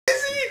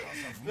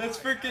That's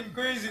freaking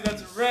crazy.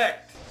 That's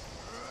wrecked.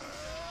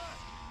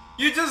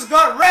 You just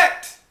got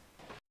wrecked.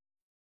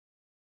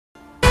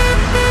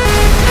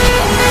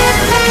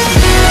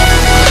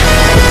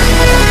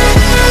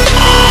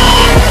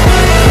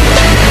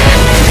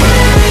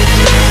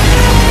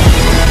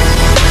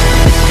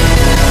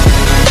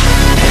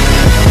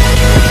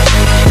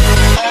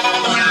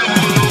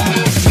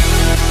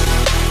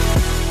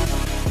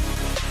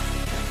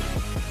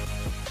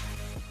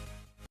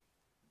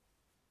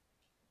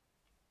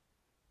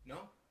 No?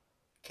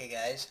 Okay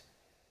guys,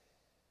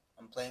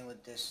 I'm playing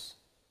with this.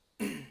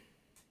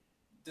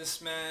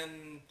 This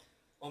man,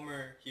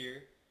 Omer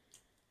here.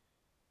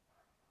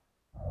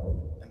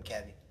 I'm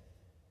Cabby.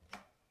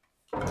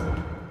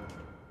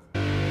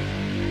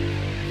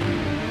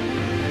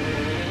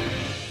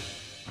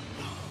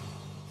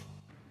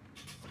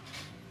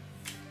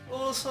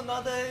 Oh, so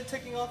now they're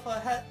taking off a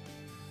hat.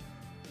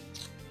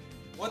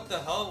 What the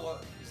hell?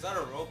 What is that,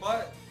 a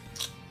robot?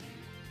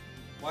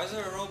 Why is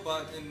there a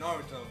robot in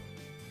Naruto?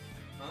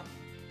 Huh?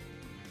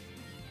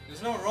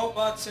 There's no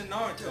robots in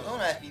Naruto. Dude,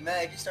 don't ask me, man.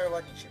 I just started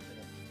watching Shippuden.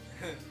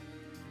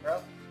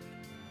 Bro?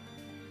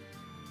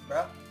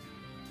 Bro?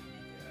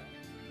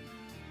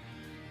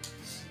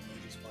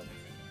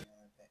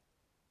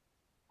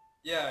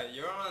 Yeah,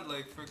 you're on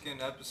like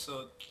freaking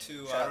episode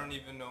 2. Shut I up. don't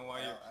even know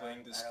why you're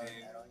playing this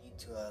game. I don't need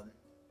to,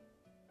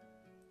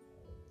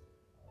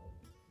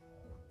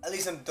 At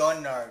least I'm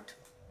done Naruto.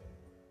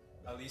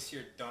 At least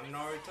you're done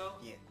Naruto?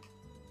 Yeah.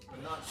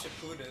 But not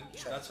Shippuden.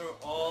 Shut That's where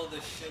all the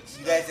shit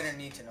You guys didn't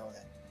need to know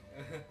that.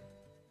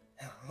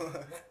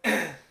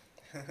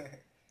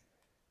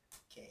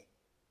 Okay.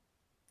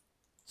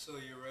 So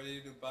you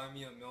ready to buy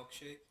me a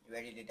milkshake? You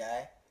ready to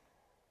die?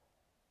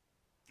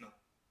 No.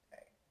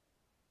 Okay.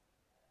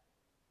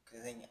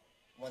 Cause then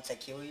once I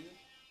kill you,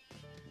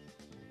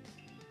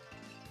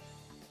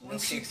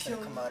 Once you milkshake's kill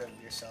gonna come out of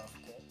yourself.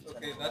 Okay,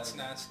 Okay, that's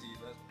nasty.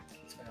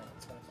 It's gonna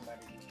come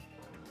out of you.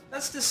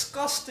 That's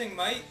disgusting,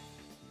 mate.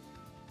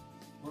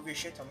 Move your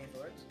shit, tell me if it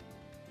works.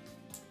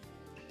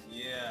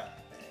 Yeah.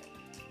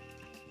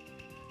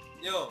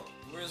 Yo,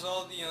 where's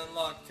all the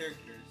unlocked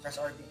characters? Press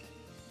RB.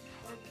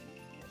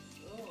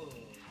 Oh.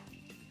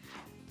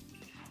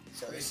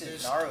 So Wait, this is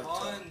there's Naruto.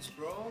 tons,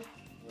 bro.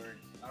 Word.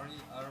 I don't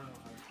know how to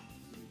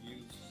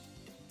reviews.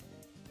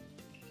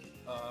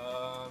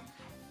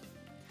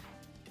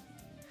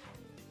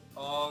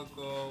 I'll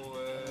go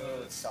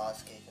with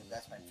Sasuke, cause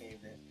that's my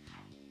favorite.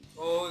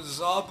 oh,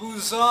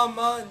 Zabuza,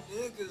 my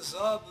nigga,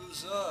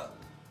 Zabuza.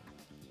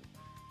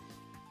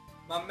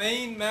 My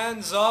main man,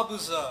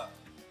 Zabuza.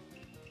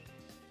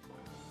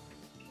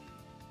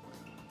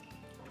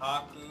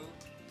 Haku.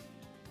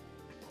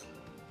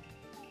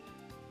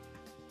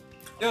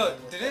 Yo,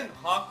 didn't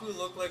Haku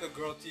look like a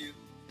girl to you?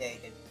 Yeah, he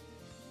did.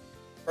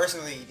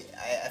 Personally,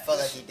 I felt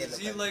like he did. Is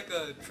look he like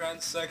a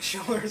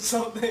transsexual or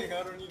something?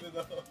 I don't even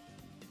know.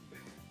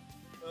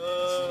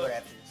 This is what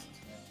happens.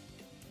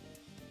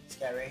 This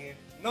guy right here.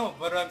 No,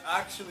 but I'm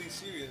actually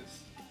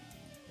serious.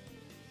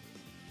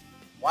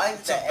 Why is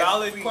It's that a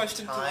valid every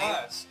question to time,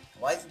 ask.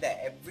 Why is it that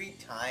every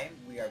time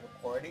we are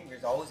recording,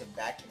 there's always a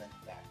vacuum at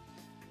the back?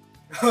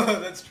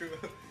 That's true.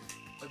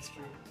 That's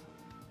true.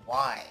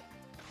 Why?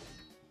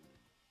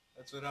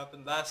 That's what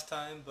happened last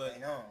time, but I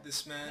know.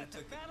 this man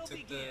took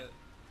the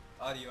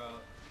audio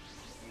out.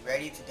 You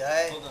ready to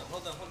die?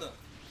 Hold on.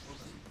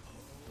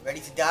 You ready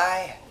to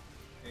die?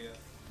 Yeah.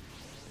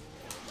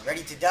 You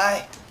ready to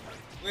die?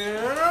 Wait,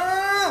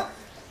 no.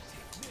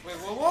 Wait,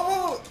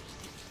 whoa.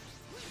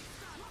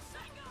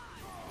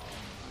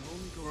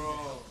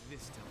 Bro,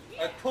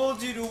 I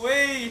told you to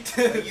wait.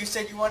 But you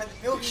said you wanted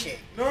the milkshake.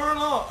 No.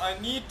 I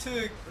need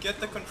to get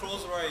the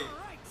controls right.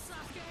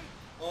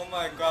 Oh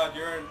my god,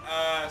 you're an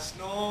ass.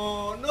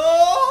 No.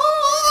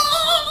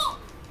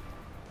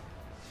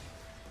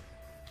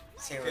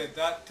 Okay,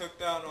 that took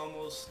down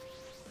almost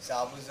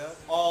Zabuza.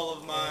 all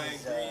of my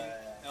Is, green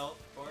health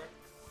bar.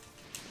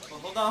 Oh,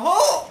 hold on.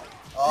 Oh!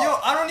 Yo,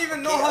 I don't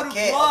even know how to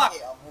block.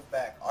 Okay, I'll move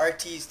back.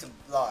 RT is to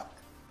block.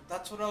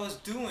 That's what I was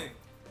doing.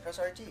 Press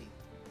RT.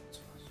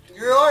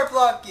 You are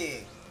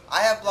blocking. I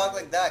have blocked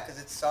like that because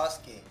it's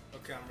Sasuke.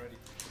 Okay, I'm ready.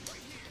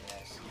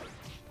 Yes.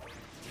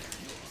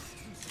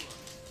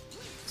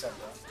 What's up,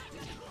 bro?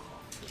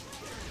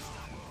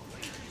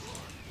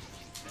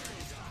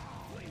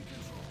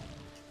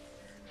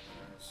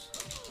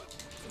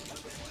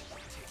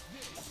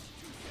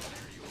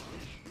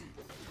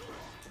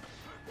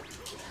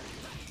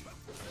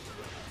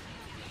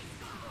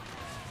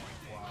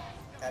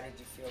 How did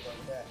you feel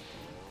about that?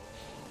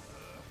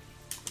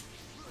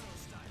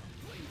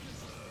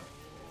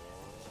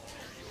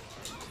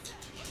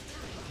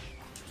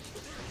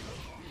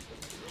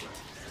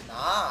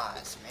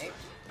 Nice, mate.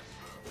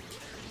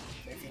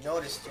 If you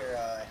noticed, your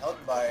health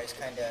bar is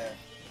kind of...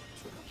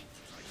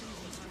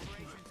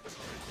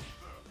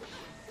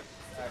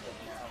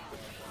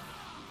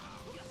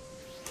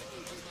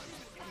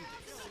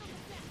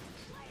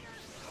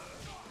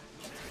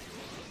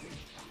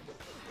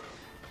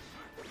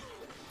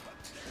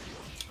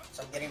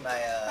 So I'm getting my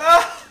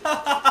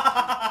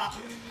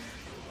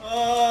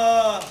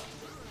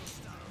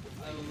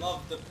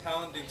the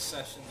pounding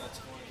session that's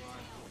going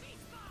on.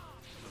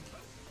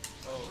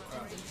 Oh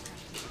crap.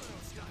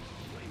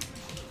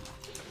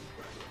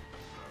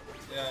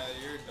 Yeah,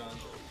 you're done.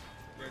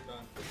 You're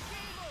done.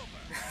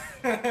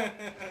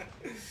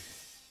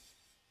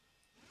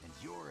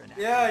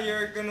 Yeah,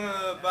 you're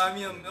gonna buy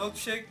me a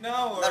milkshake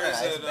now, or No,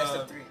 is it's it best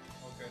of 3.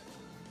 Okay.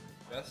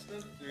 Best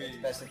of 3. It's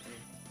best of 3.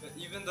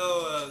 Even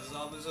though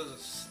Zabuza's a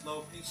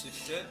slow piece of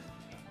shit,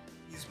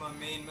 he's my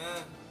main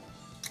man.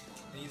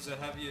 And he's a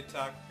heavy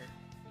attacker.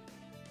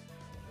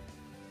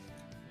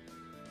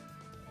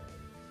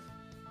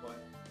 What?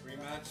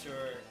 Rematch,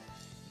 or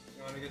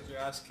you wanna get your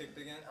ass kicked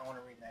again? I want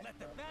a rematch,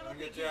 bro. You wanna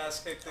get your ass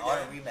kicked again? I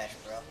want a rematch,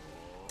 bro.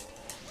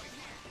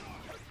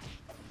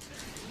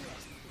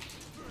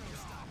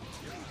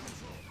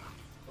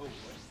 Oh, what?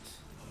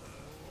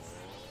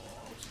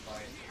 That was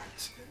by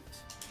accident.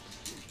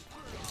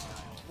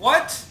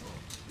 What?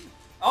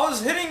 I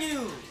was hitting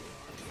you!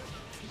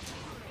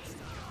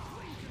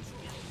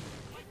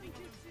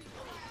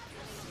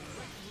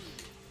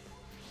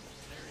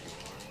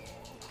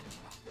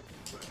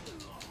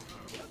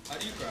 How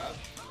do you grab?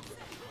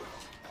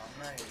 I'm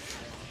not even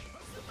sure.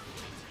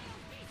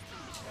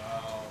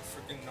 Wow,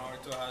 freaking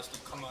Naruto has to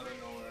come out of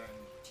nowhere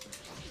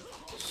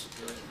and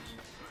screw me.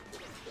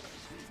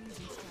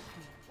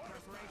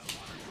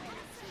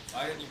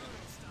 I didn't even...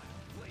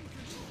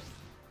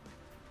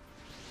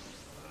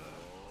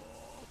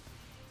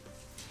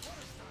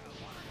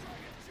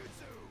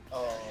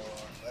 Oh,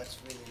 that's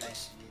really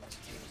nice of you.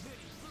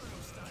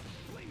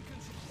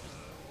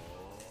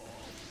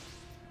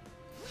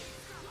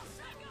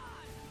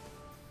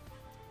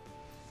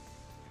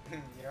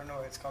 You don't know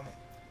when it's coming.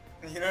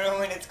 You don't know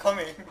when it's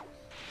coming.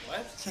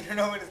 What? You don't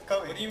know when it's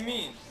coming. What do you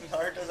mean?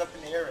 Naruto's up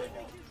in the air right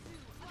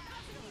now.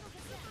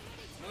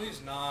 No,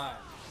 he's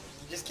not.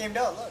 He just came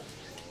down, look.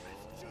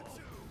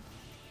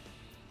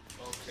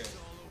 Okay.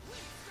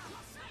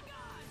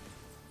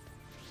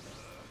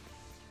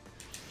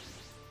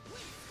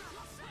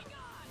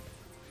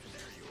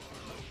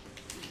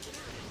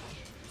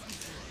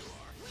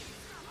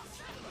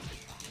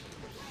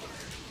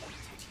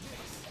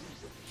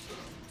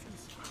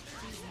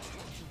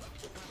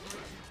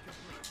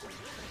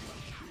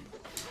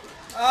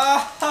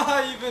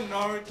 Ah, even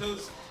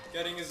Naruto's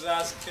getting his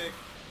ass kicked.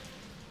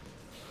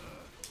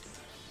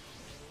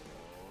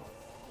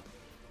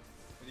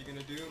 What are you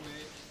gonna do,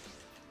 mate?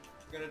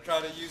 You're gonna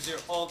try to use your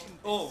ult.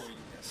 Oh,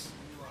 yes,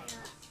 you are.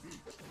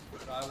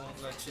 But I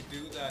won't let you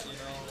do that, you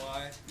know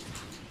why?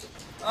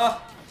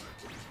 Ah!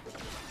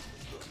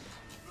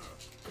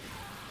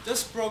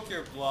 Just broke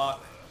your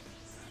block.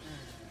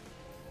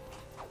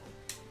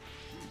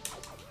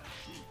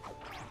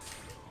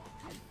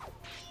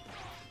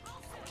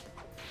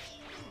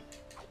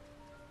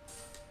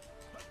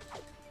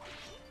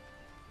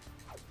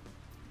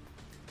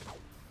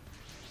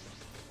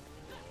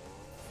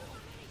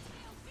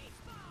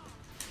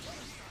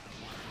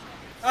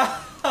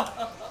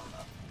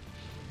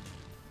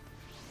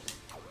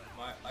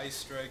 My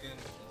ice dragon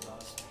is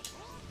awesome.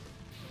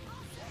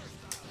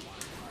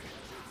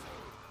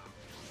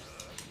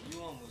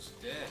 You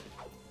almost dead.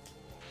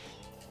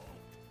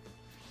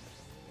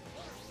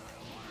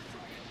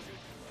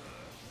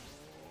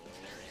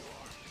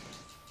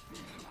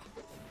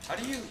 How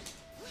do you...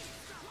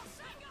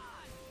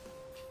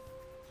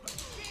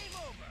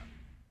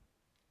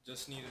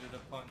 Just needed a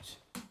punch.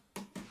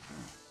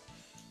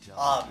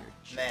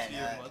 Man.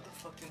 Your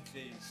motherfucking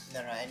face.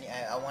 No,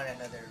 I want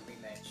another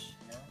rematch,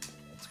 you know?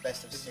 It's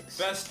best of 6.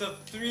 Best of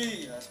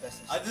 3. No, it's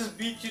best of 6. I just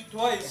beat you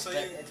twice, so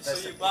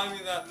you buy me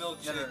that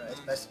milkshake. No,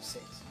 it's best of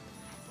 6.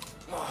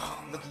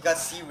 Look, you got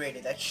C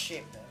rated. That's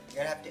shit, man. You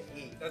gotta have to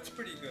A. That's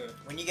pretty good.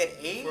 When you get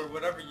A, For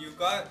whatever you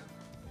got,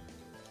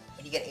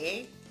 when you get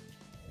A,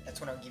 that's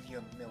when I'll give you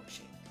a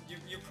milkshake.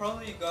 you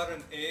probably got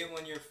an A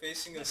when you're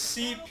facing a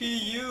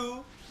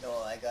CPU.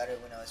 No, I got it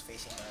when I was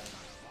facing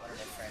one of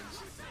my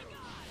friends.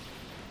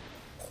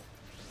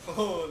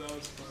 Oh, that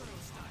was fun.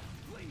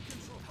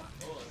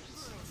 Oh,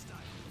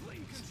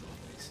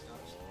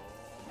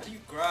 how do you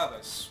grab?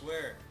 I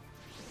swear.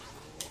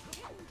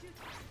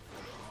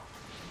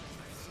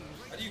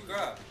 How do you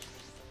grab?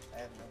 I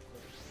have no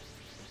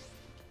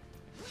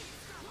clue.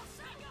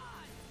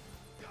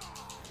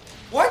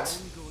 What?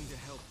 I'm going to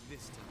help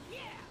this time.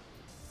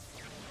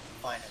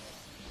 Finally.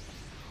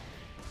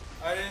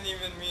 I didn't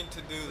even mean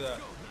to do that.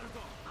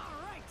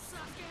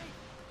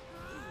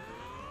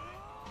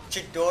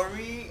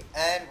 Chidori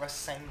and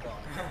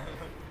Rasengan.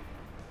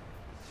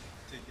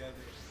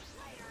 Together.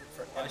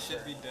 Forever. I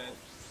should be dead.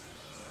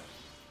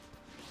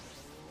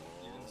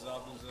 Even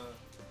Zabuza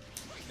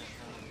can't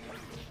handle me.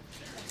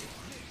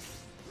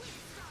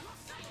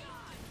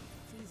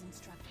 Please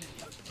instruct me.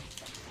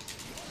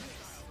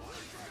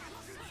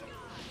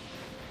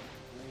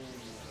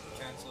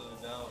 Ooh, cancel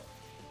it out.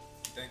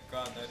 Thank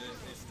God that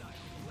didn't hit me.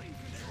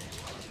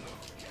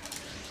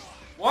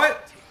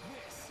 What?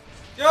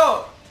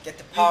 Yo! Get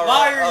the You power.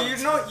 liar!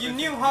 of- You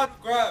knew how to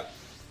grab.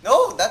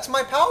 No, that's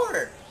my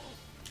power.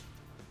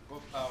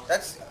 What power?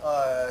 That's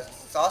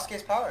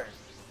Sasuke's power.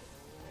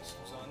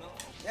 Susanoo?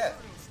 Yeah.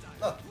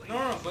 Look.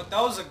 No, but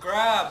That was a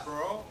grab,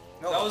 bro.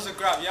 No. That was a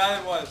grab. Yeah,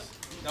 it was.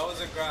 That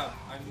was a grab.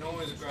 I know it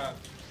was a grab.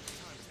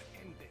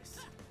 End this.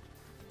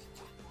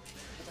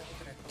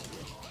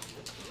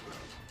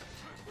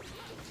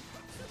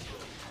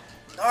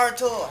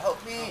 Naruto,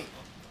 help me!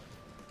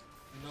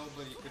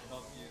 Nobody could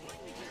help you.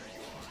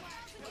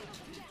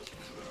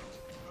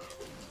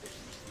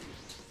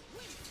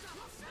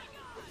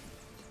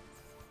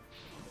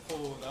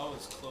 Oh, that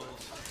was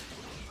close.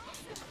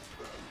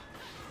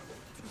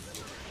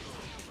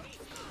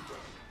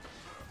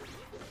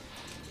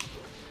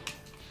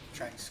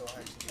 Trying so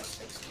hard to do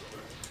 6.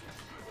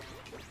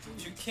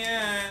 You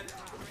can't.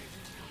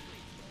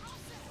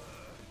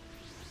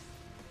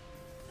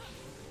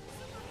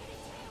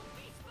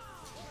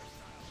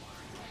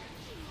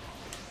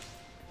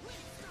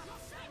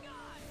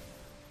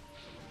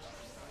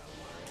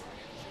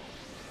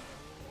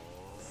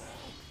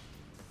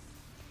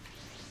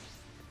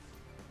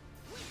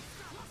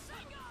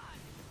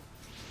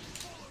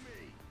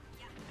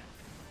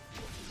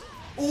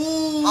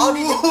 Ooh. How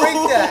did you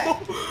break that?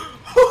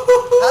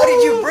 How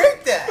did you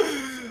break that?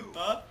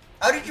 Huh?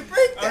 How did you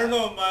break that? I don't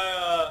know.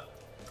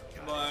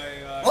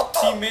 What the?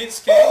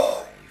 Teammates came.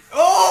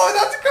 Oh,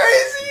 that's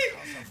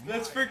crazy!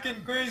 That's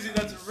freaking crazy.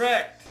 That's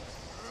wrecked.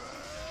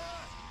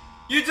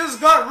 You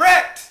just got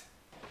wrecked.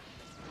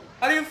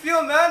 How do you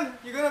feel, man?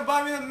 You gonna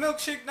buy me a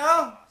milkshake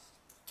now?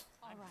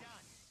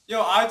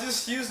 Yo, I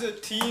just used a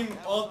team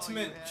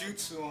ultimate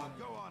jutsu on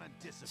you.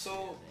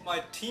 So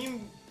my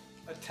team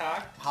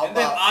attacked, and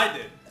then I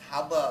did.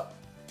 How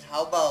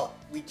about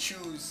we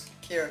choose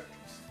characters,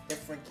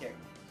 different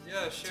characters?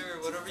 Yeah,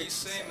 sure. Whatever you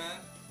say, man.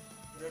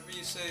 Whatever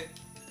you say.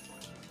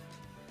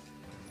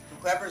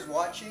 Whoever's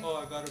watching, Oh,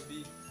 I gotta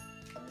be.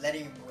 I'm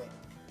letting him win.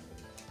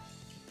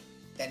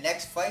 The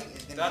next fight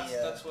is gonna be.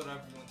 That's what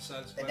everyone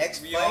says. the But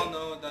next we all fight-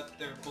 know that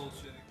they're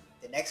bullshitting.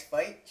 The next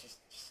fight, just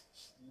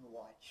you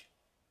watch.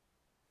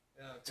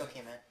 Yeah. It's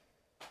okay, man.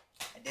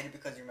 I did it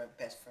because you're my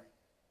best friend.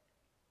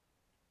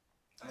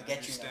 I I'll get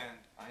you now. understand.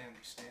 I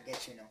understand. I'll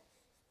get you now.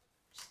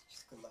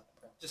 Just good luck,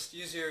 bro. Just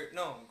use your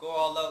go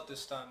all out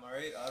this time,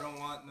 alright? I don't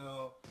want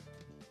no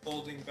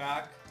holding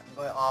back. I'm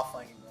going off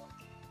on you, bro.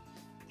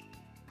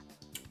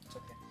 It's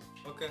okay.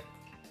 Okay.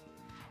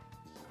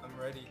 I'm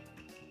ready.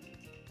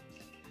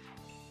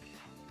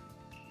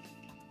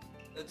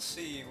 Let's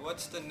see,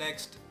 what's the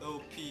next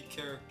OP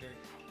character?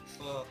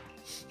 Well,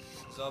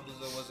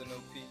 Zabuza wasn't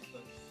OP,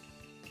 but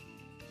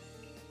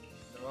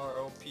there are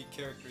OP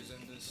characters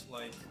in this,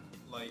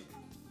 like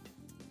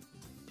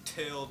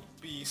tailed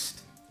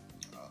beast.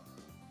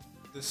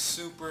 The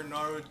Super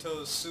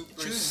Naruto,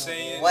 Super Choose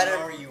Saiyan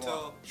whatever Naruto. you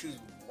want. Choose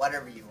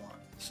whatever you want.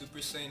 Super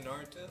Saiyan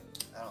Naruto?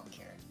 I don't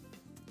care.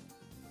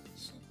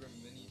 Super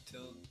Mini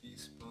Tailed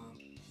Beast Bomb.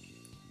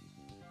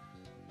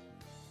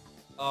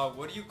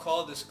 What do you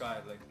call this guy,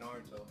 like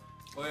Naruto?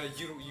 Oh yeah,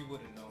 you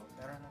wouldn't know.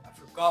 I don't know. I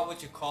forgot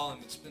what you call him.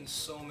 It's been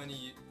so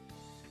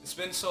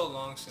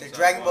long since The I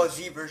Dragon Ball watched-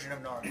 Z version of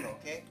Naruto,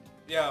 okay?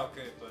 Yeah,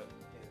 okay, but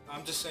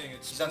I'm just saying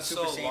it's He's been on so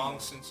Super Saiyan long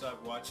mode. since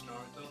I've watched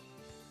Naruto,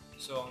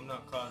 so I'm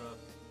not caught up.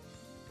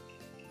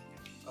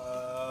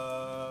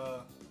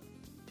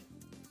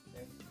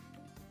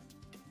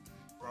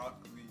 Rock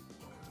Lee.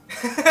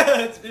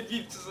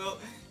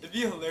 It'd be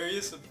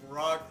hilarious if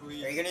Rock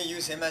Lee. Are you gonna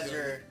use him as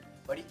your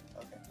buddy?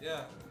 Okay.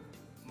 Yeah,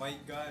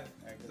 might guy.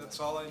 Alright, good That's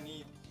all I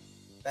need.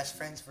 Best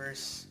friends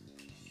versus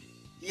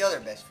the other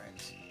best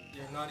friends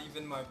You're not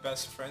even my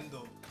best friend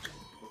though.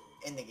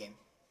 in the game.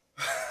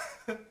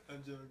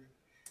 I'm joking.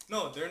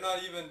 No, they're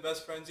not even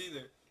best friends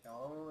either.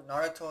 No,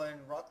 Naruto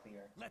and Rock Lee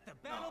are. Let the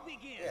battle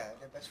begin. Yeah,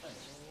 they're best friends.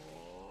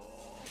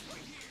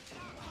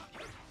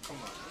 Come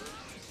on.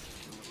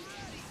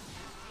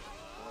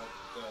 What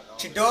the hell?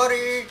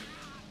 Chidori!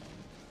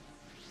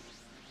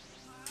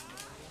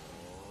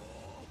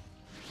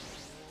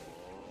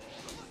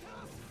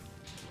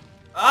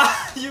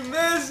 Ah, you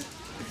missed!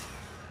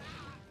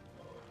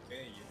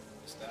 Okay, you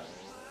missed that.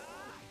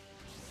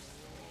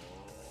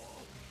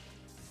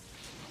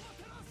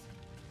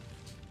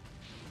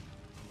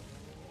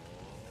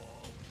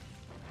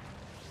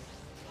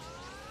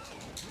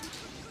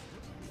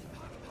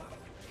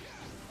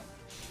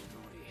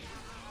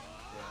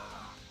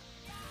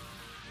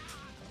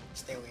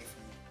 Stay away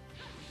from me.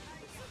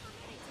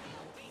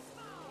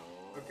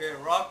 Okay,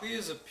 Rock Lee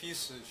is a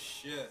piece of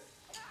shit.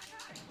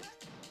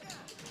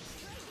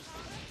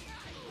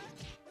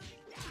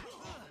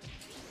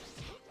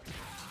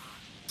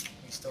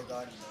 We still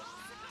got him though.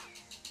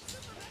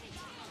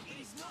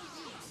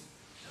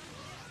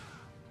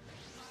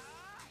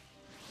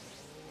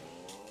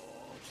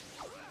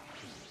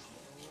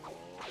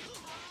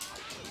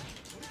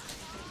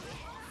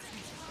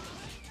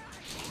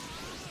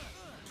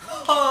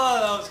 Oh,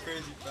 that was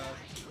crazy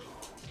fast.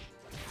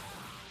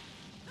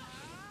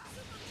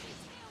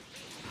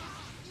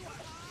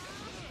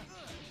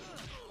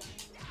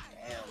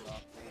 Damn,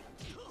 Rock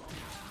Lee.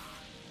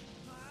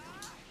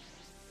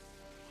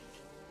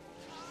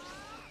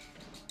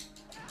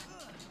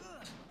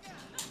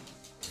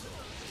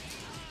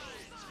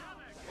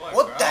 Oh, I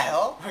What grabbed- the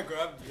hell? I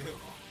grabbed you.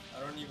 I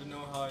don't even know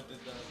how I did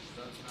that.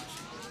 That was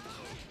mashing buttons.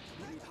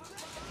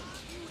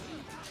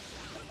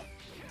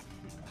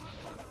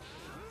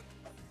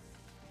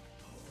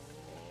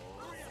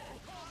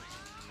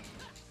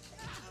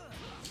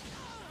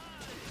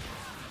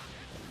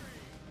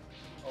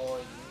 Oh,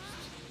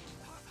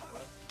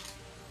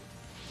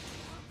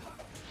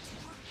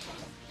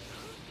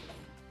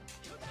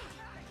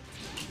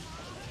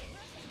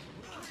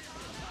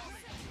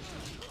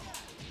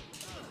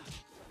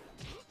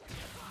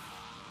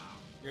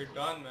 You're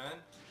done, man.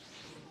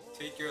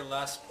 Take your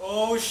last.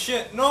 Oh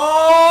shit!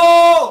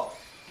 No!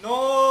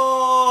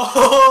 No!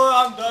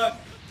 I'm done.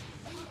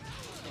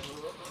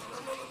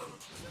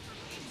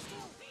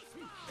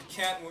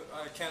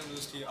 I can't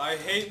lose to you. I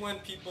hate when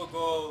people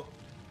go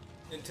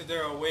into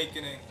their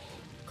awakening,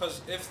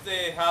 cause if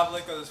they have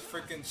like a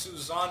freaking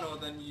Susano,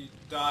 then you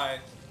die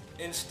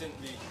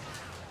instantly.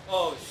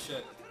 Oh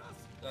shit!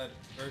 That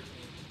hurt me.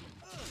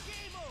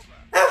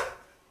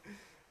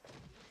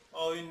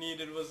 All he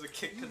needed was a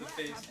kick to the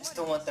face. I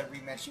still want that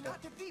rematch You though.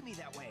 not defeat me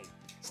that way.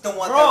 Still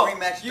want Bro, that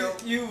rematch though.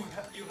 you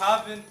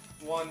haven't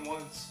won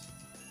once,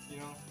 you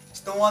know.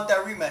 Still want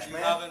that rematch, You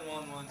man. haven't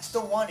won I once.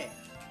 still want it.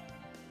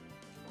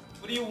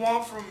 What do you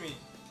want from me?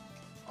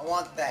 I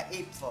want that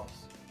A+.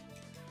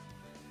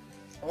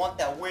 I want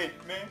that win,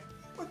 man.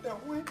 I want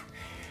that win.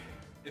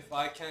 If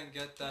I can't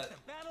get that The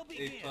battle A+,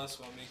 begins.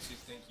 what makes you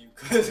think you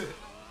could?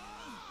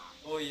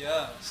 Oh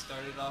yeah,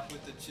 started off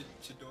with the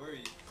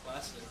Chidori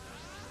classic.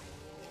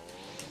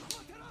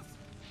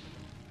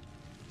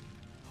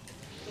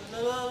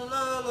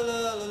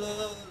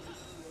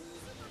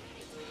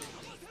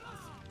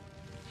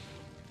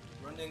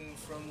 Running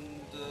from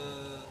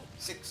the...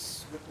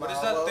 6 with What my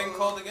is that low. thing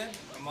called again?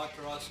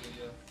 Amaterasu,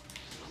 yeah.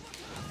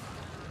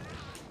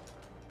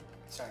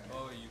 Sorry. Man.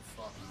 Oh, you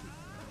fuck.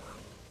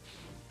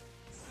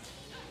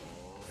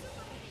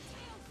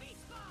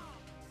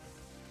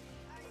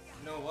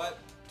 You know what?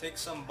 Take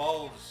some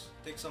balls.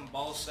 Take some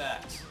ball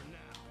sacks.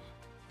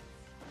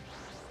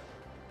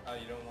 Oh,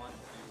 you don't want to.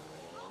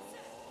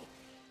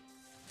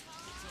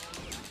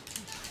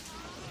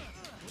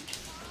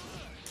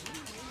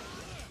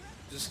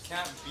 Just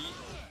can't beat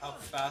how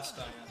fast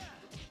I am.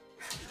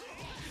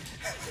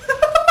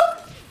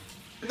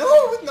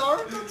 No, with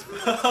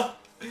Naruto.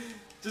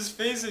 Just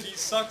face it, he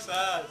sucks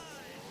ass.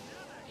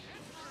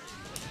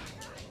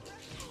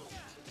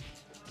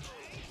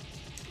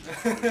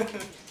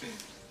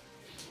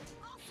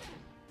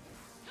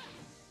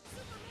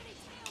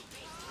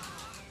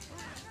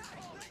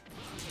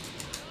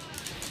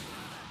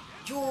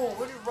 Yo,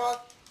 what did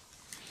Rock?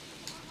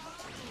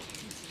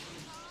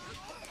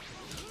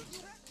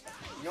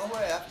 You know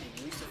what I have to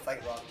use to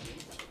fight Rock Lee?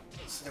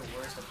 This is the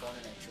worst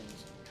opponent I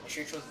chose. I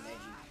should have chosen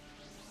Neji.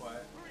 Why?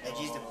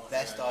 Neji's the Oh,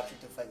 best right. option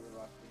to fight with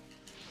Rock Lee.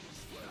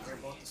 They're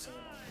both the same.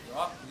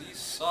 Rock Lee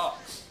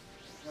sucks.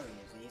 No, he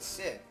isn't. He's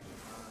sick.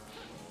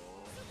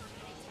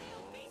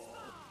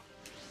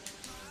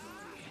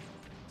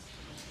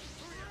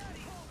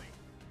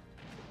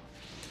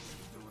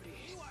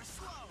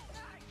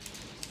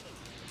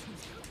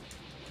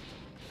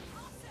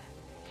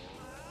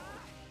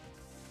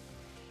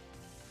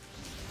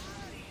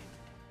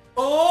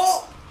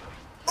 Oh!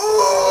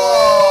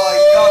 Oh, he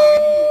got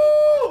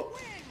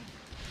me.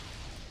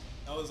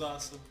 That was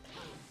awesome.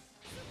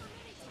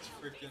 That's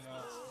freaking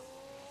awesome.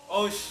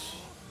 Oh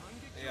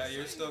yeah,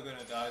 you're still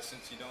gonna die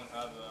since you don't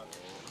have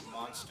a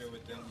monster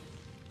within you.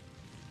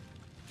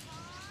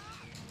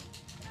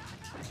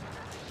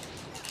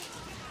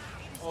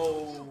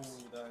 Oh,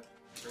 that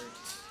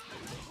hurts.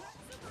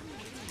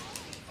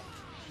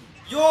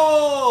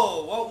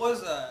 Yo! What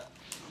was that?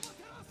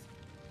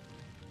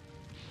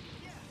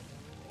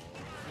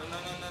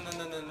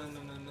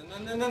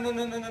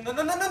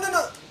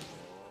 No.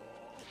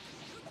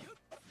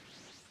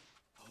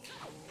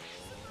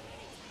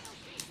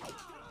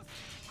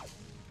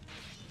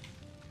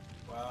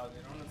 Wow,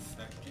 they don't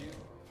affect you.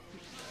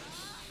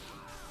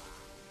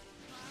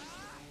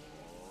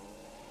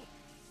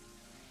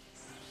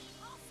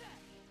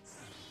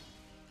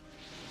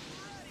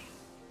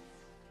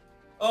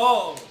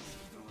 Oh!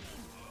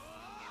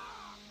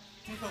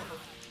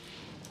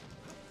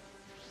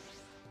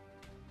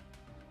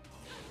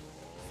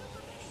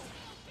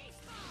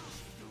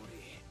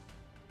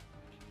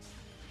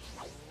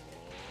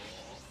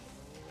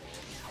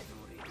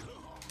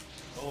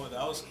 Oh,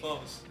 that was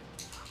close.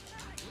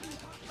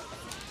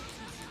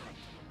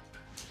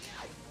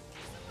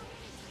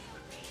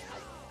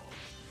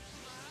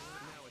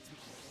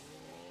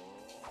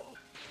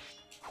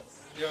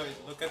 Yo,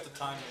 look at the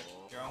timer.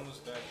 You're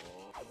almost dead.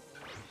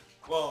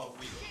 Whoa,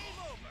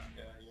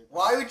 yeah, you're...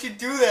 Why would you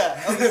do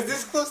that? I was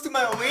this close to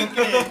my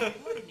awakening.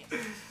 You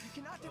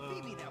cannot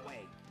defeat me that way.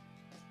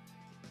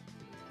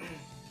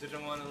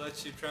 Didn't want to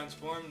let you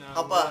transform now.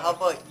 How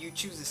about you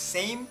choose the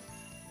same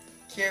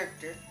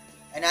character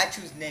and I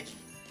choose Neji?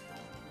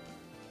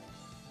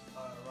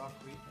 Rock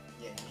Lee?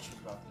 Yeah, you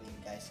choose Rock Lee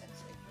and Guy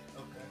Sensei.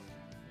 Okay.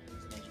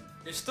 Choose Neji.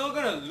 You're still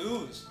gonna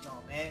lose. No,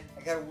 man.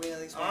 I gotta win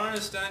at least I don't one.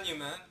 understand you,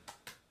 man.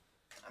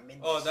 I'm in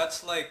Oh, this.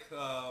 that's like,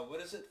 what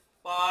is it?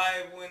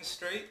 5 wins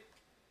straight?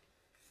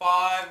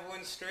 5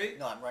 wins straight?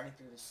 No, I'm running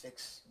through the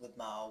 6 with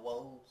my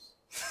woes.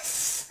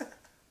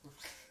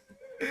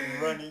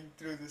 Running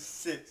through the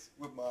 6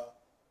 with my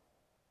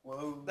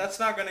woes. That's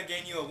not gonna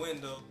gain you a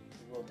win though.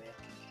 You will, man.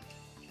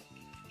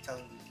 I'm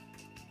telling you.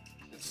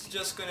 It's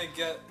just gonna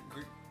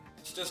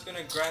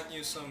grant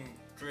you some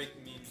Drake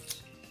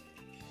memes.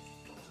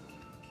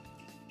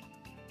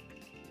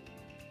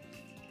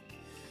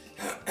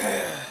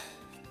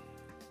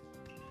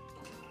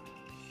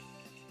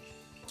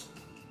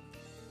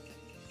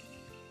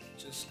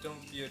 Just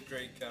don't be a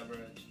Drake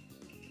average.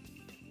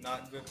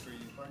 Not good for you.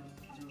 Running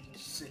through the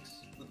 6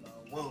 with my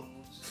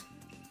woes.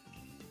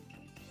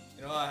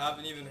 You know, I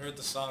haven't even heard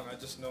the song. I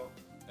just know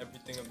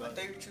everything I about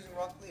thought it. you were choosing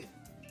Rock Lee.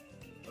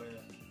 Oh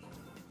yeah.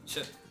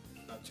 Shit.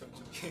 Not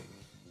Choji. I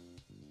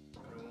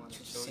don't want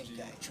Choose the same Choji.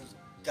 guy. Choose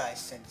Guy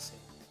Sensei.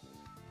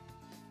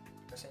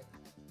 Press it.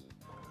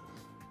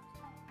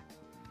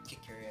 Kick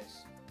your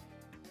ass.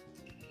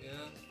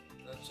 Yeah,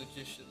 that's what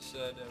you should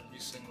said every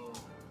single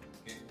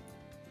game.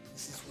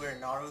 This is where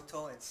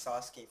Naruto and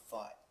Sasuke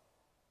fought.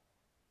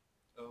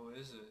 Oh,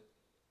 is it?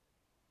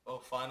 Oh,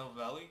 Final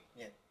Valley?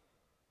 Yeah.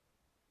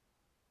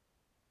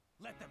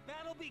 Let the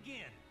battle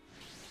begin.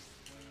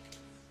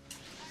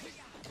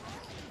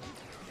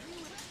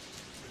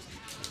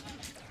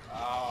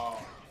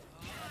 Wow.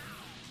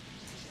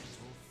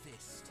 Gentle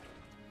fist.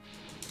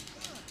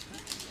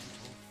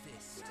 Gentle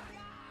fist.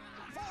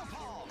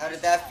 How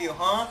did that feel,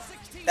 huh?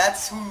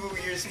 That's who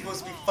you're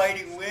supposed to be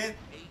fighting with?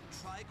 8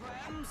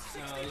 trigrams.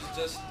 No, it's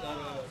just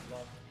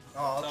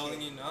Oh, telling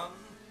okay. you now.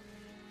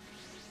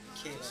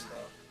 Kidding, bro.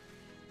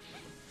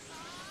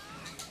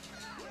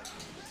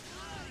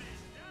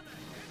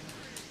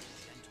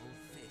 Gentle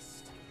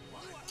fist.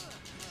 Gentle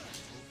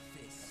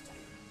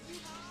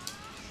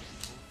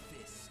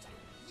fist.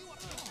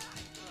 Gentle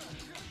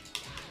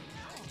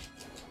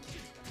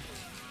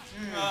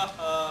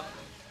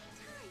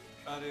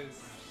fist.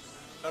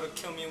 Try to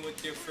kill me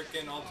with your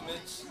freaking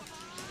ultimates.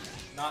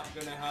 Not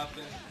gonna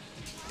happen.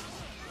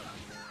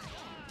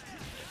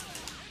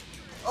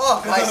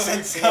 Oh, Guy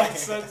Sensei. God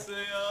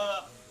Sensei,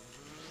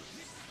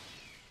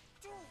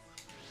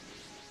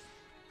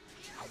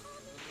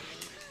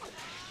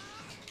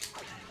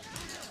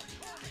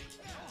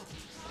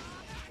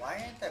 Why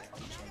ain't that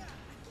punching?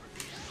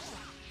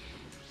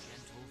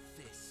 Gentle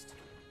fist.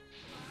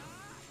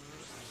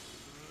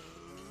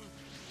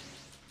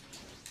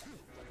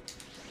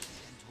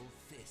 Gentle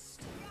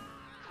fist.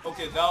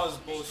 Okay, that was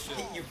bullshit.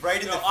 Hit you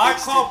right in No, the I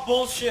face. call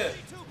bullshit.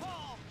 2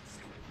 balls.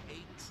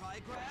 8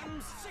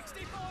 trigrams.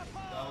 64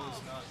 That balls.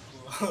 was not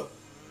cool.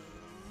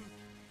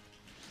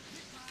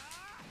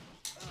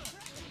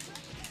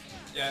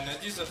 Yeah,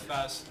 Neji's a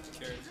fast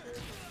character.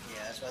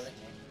 Yeah, that's why I like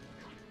him.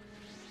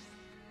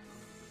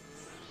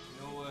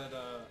 You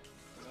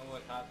know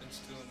what happens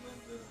to him in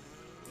the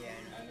Yeah,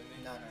 I know.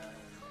 anime? No.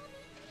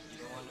 You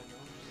don't want to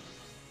know?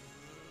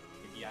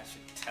 Maybe I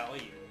should tell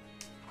you.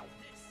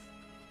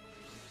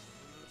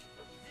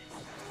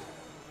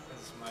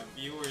 Because my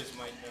viewers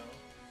might know.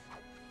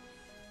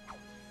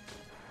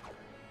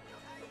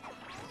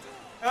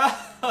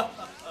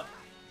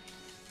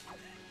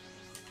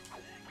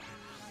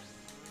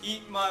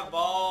 Eat my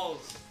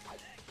balls!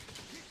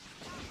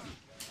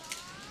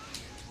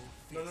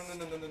 No. No.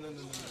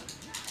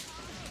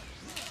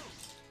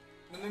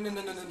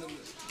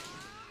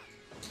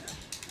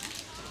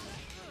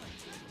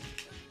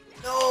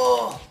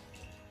 No!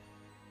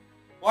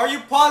 Why are you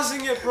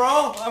pausing it,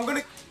 bro? I'm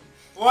gonna...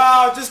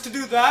 Wow, just to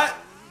do that?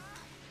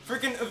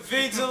 Freaking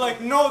evades it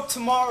like no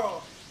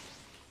tomorrow.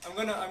 I'm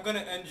gonna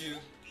end you.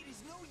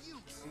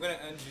 I'm gonna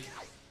end you.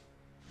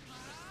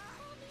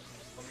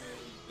 Come here,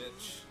 you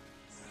bitch.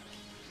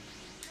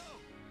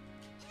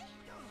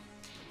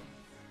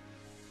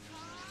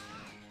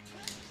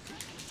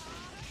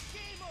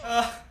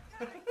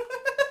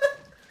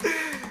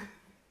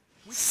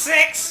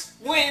 Six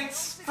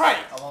wins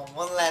right. I want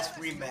one last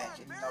rematch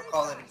and I'll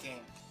call it a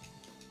game.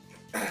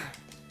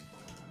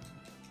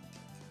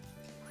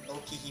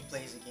 Low-key, he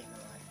plays the game a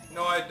lot.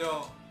 No, I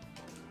don't.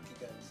 He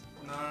does.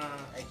 No.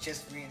 I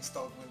just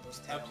reinstalled Windows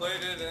 10. I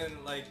played it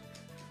in like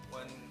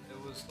when it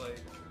was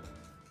like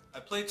I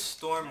played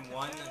Storm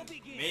 1 and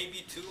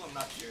maybe 2, I'm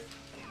not sure.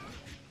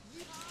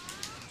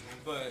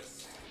 But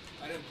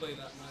I didn't play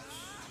that much.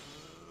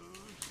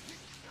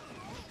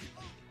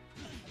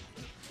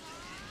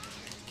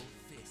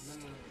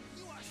 No.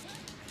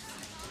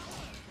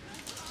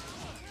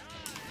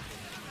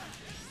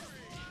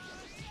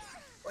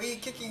 Why are you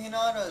kicking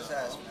Hinata's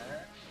ass,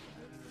 man?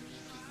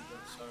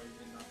 Sorry,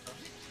 Hinata.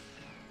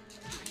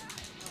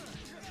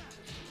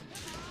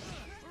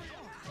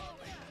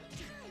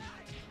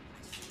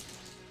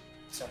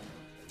 Sorry.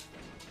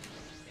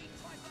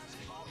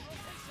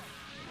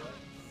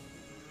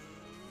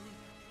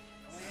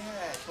 Oh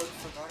yeah, I totally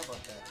forgot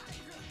about that.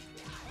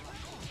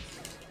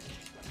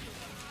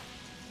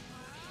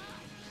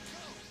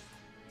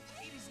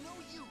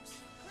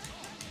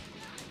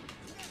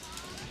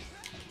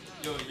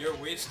 Yo, you're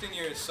wasting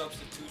your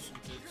substitution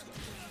jutsu.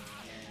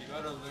 You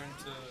gotta learn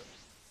to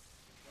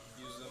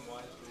use them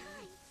wisely.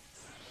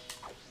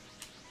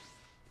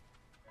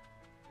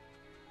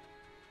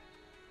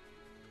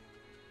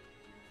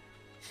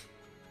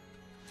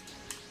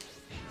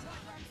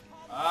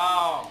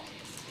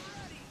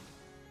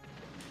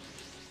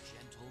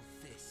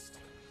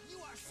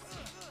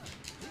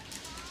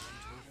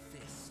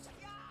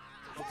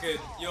 Okay,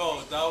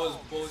 yo, that was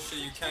bullshit.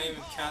 You can't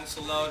even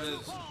cancel out his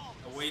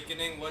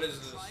awakening. What is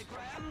this?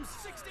 Trigrams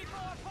 64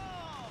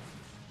 palm.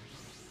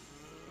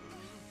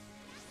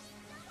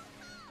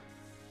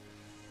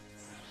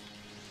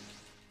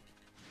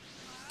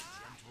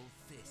 Gentle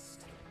fist.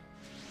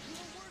 You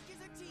will work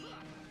as a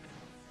team.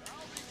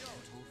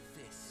 Gentle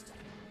fist.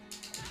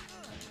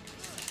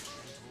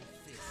 Gentle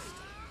fist.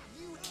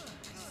 You.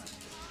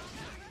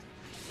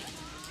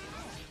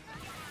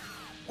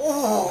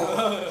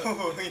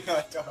 Oh,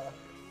 Hinata.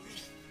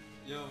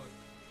 Yo,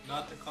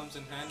 Nata comes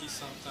in handy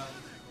sometimes.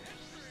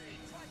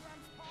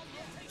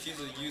 She's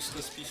a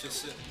useless piece of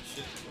shit.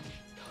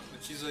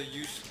 But she's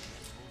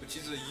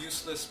a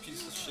useless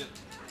piece of shit.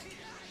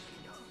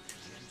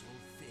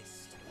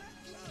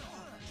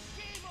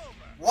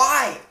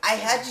 Why? I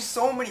had you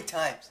so many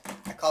times.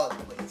 I call it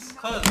quits.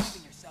 Cause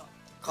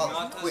Call it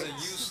Nata's a quits.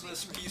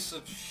 useless piece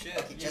of shit.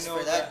 Okay, You just know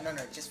for that. No,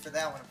 just for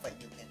that, I want to fight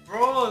you again.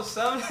 Bro,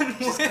 7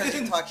 Just because you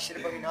wins. talk shit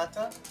about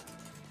Hinata?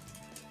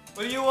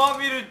 What do you want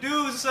me to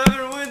do?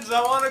 7 wins.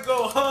 I want to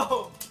go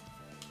home.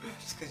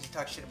 Just because you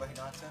talk shit about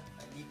Hinata?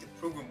 I need to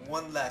prove him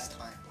one last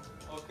time.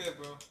 Okay,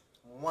 bro.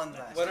 One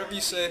last Whatever time.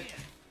 you say.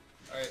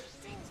 Alright.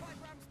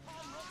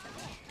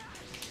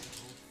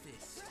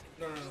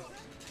 No.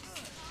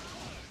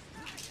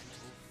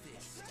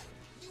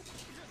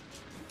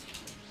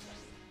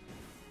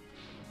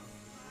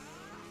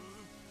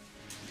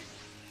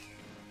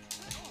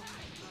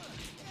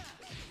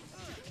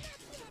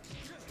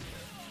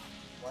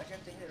 Why'd you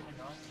have to hit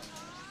Hinata?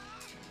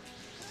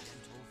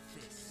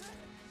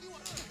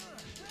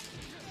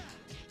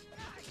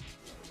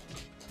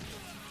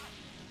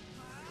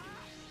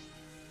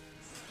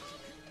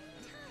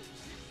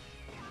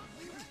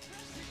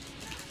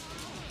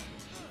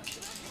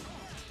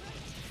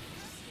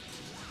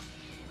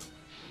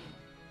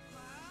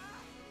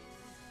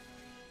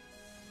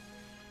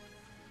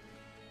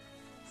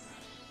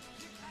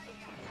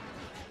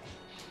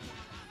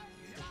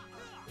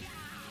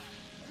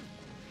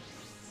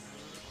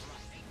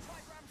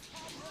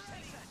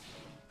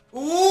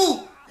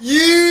 Ooh!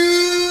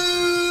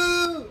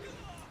 You!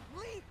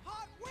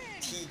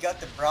 He got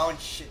the brown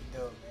shit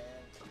though,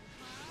 man.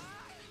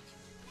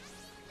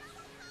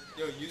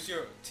 Yo, use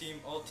your team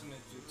ultimate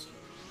jutsu.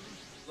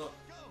 Look,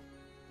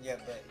 Yeah,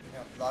 but you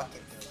know, block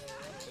it though.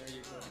 there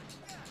you go.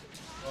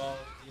 Well,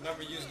 you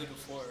never used it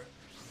before.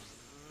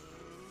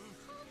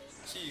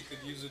 See, you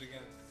could use it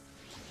again.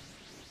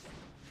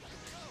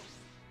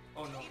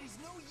 Oh no.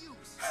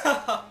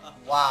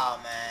 Wow,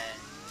 man.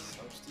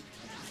 So stupid.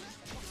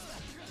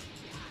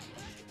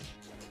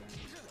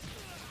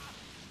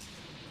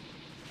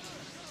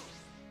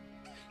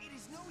 It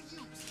is no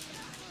use.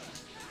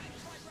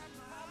 Trigrams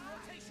palm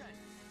rotation.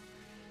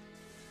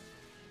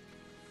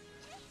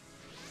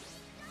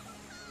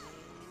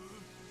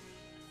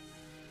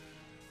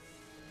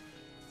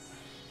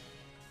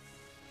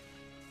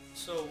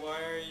 So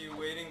why are you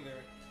waiting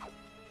there?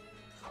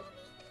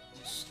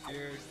 You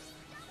scared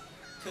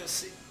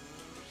pussy.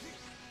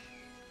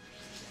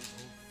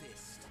 Gentle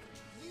fist.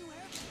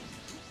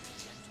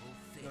 Gentle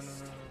No.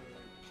 fist.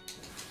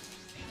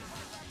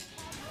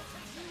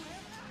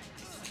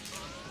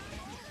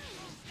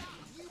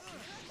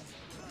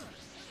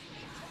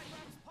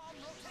 Palm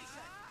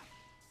rotation.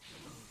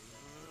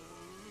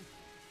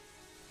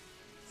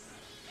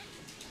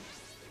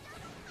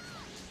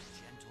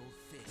 Gentle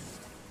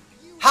fist.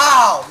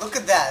 How? Look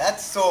at that.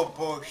 That's so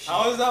bullshit.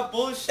 How is that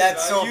bullshit?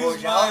 That's so I used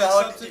bullshit. my How the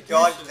hell did you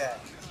dodge substitution. that?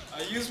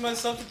 I used my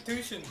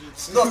substitution,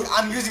 dude. Look,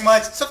 I'm using my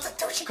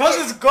substitution. Cause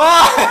kit. it's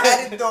gone!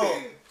 Had it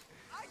though.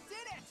 I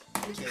did it.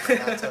 Okay,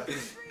 Hinata.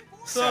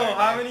 So, Sorry,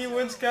 how man. many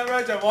wins can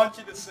Raj? I want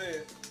you to say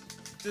it.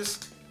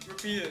 Just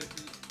repeat it.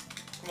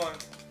 Come on.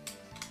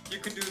 You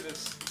can do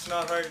this. It's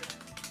not hard.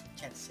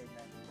 Can't say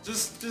that.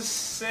 Just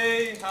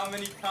say how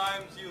many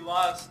times you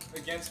lost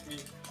against me.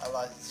 I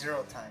lost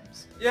 0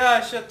 times.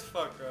 Yeah, shut the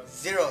fuck up.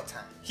 0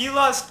 times. He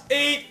lost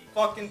 8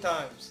 fucking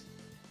times.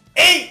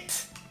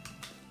 8!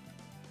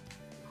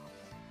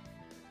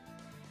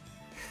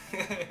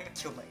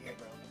 Kill my ear,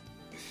 bro.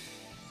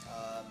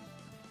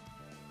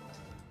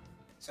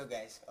 So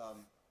guys,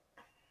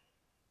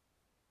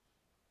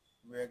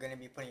 we're gonna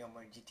be putting up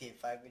more GTA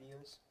 5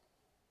 videos.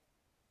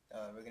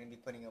 We're gonna be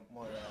putting up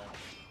more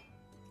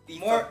FIFA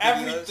More videos.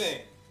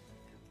 everything.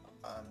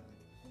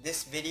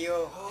 This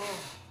video,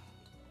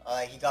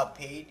 he got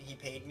paid. He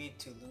paid me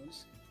to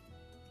lose.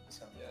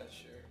 So Yeah,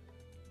 sure.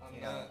 I'm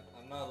You know.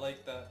 not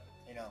like that.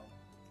 you know,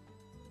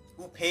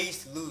 who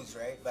pays to lose,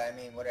 right? But I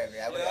mean, whatever.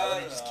 I would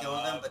have just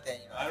killed them, but then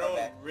you know, I felt don't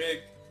bad. rig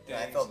You know,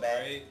 things, I felt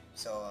bad. right?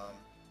 So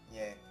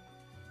yeah.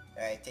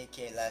 All right, take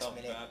care. Last Felt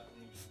minute. bad for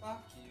me.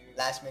 Fuck you.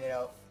 Last minute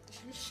out.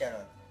 You shut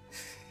up.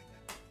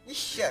 You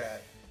shut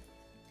up.